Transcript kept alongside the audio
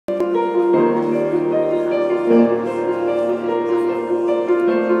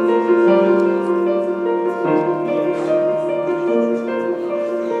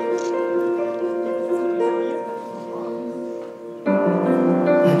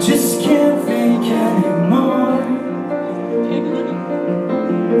just can't think anymore,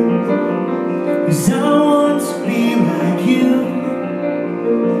 'cause I want to be like you.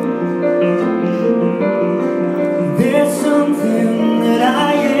 There's something that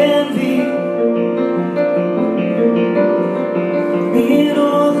I envy in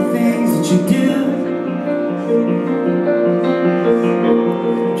all the things that you do.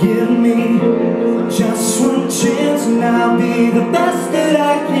 Give me just one chance and I'll be the best that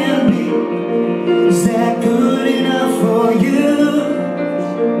I can be. Is that good enough for you?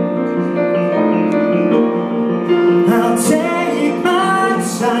 I'll take my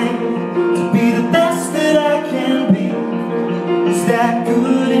time to be the best that I can be. Is that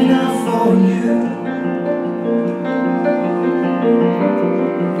good enough for you?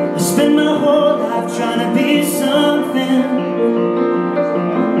 I spend my whole life trying to be something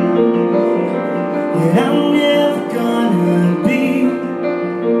that I'm never gonna be.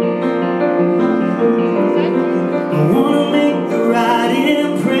 I wanna make the right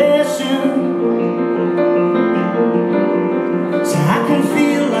impression, so I can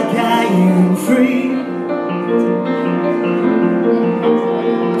feel like I am free.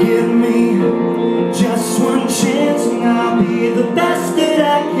 Give me just one chance and I'll be the best that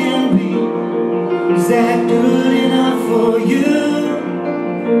I can be. Is that good enough for you?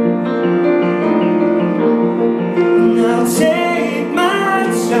 And I'll take my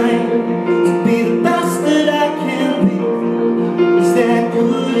time to be the best that I can be. Is that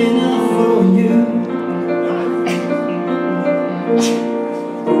good enough for you?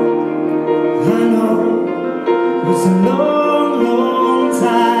 I know it was a long, long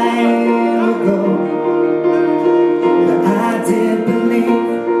time ago that I did believe,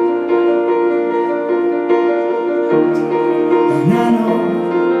 and I know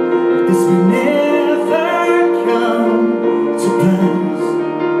this will never come to pass,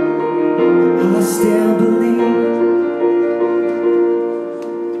 but I still believe.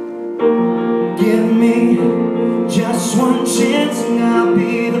 Give me just one chance and I'll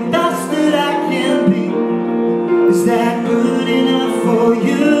be the best that I can be. Is that good enough for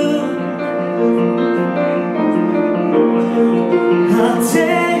you? I'll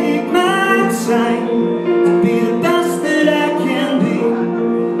take my time to be the best that I can be.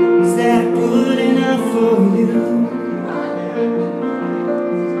 Is that good enough for you?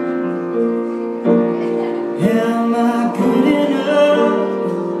 Am I good enough?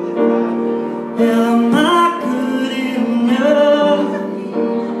 Am I good enough?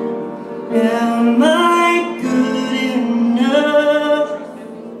 Am I good enough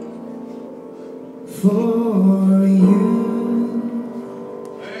for